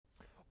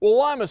Well,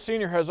 Lima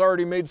Senior has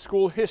already made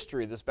school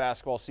history this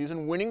basketball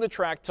season, winning the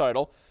track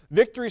title.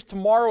 Victories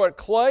tomorrow at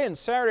Clay and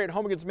Saturday at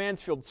home against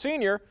Mansfield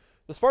Senior.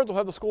 The Spartans will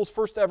have the school's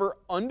first ever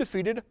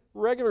undefeated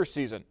regular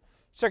season.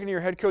 Second-year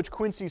head coach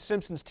Quincy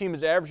Simpson's team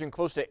is averaging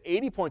close to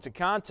 80 points a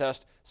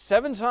contest.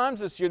 7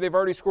 times this year they've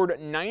already scored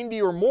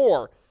 90 or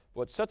more.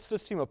 What sets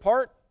this team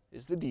apart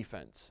is the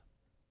defense.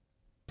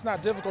 It's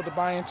not difficult to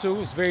buy into.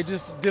 It's very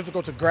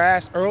difficult to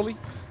grasp early.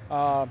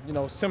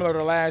 Similar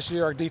to last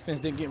year, our defense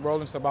didn't get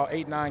rolling until about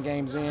 8-9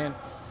 games in.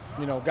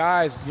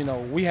 Guys,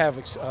 we have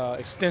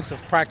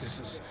extensive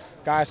practices.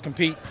 Guys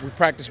compete. We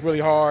practice really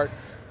hard.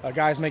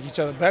 Guys make each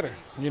other better.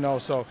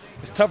 So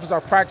as tough as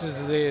our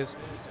practices is,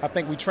 I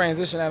think we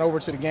transition that over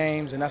to the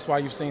games, and that's why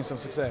you've seen some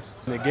success.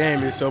 The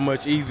game is so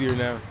much easier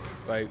now.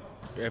 Like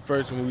at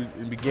first, when we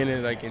in the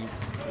beginning, like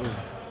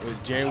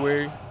with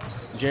January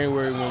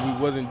when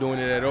we wasn't doing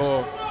it at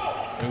all,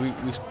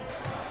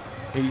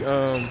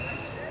 and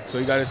so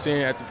he got us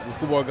in at the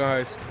football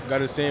guys,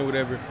 got us in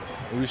whatever,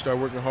 and we start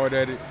working hard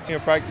at it. In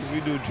practice,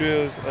 we do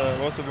drills.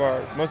 Most of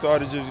all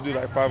the drills we do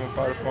like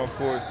 5-on-5 to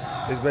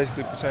 4-on-4s. It's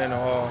basically pertaining to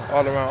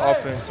all around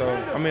offense. So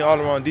all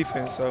around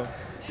defense. So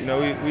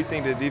we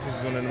think that defense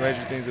is one of the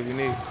major things that we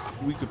need.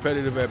 We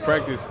competitive at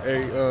practice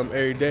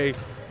every day,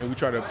 and we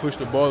try to push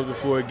the ball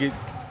before it get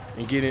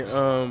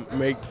it,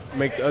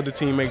 make the other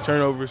team make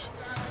turnovers,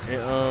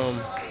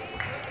 and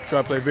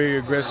try to play very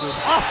aggressive.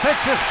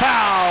 Offensive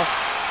foul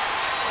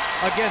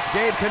against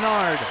Gabe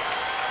Kennard.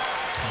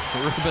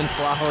 Ruben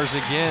Flowers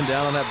again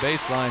down on that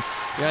baseline.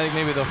 Yeah, I think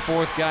maybe the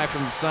fourth guy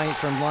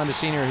from Lima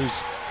Senior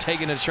who's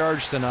taking a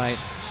charge tonight.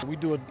 We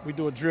do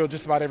a drill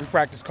just about every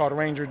practice called a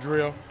Ranger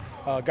drill.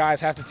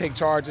 Guys have to take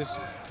charges.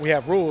 We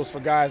have rules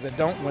for guys that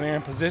don't when they're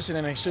in position,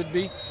 and they should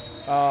be.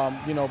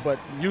 But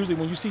usually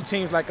when you see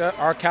teams like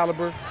our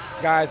caliber,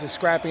 guys that's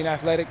scrappy and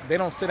athletic, they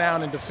don't sit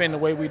down and defend the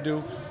way we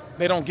do.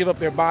 They don't give up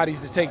their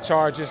bodies to take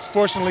charges.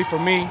 Fortunately for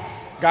me,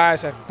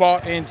 guys have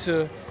bought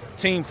into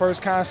team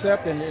first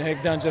concept, and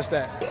they've done just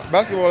that.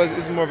 Basketball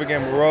is more of a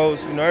game of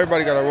roles.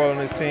 Everybody got a role on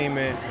this team,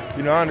 and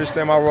I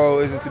understand my role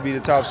isn't to be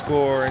the top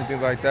scorer or anything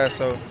like that.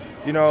 So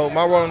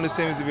my role on this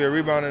team is to be a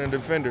rebounder and a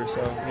defender.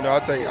 So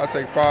I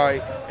take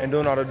pride in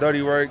doing all the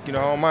dirty work. I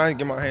don't mind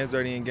getting my hands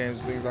dirty in games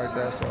and things like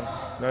that. So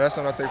that's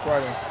something I take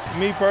pride in.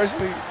 Me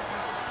personally,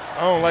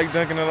 I don't like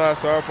dunking a lot,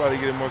 so I'll probably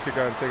get more kick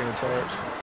out of taking a charge.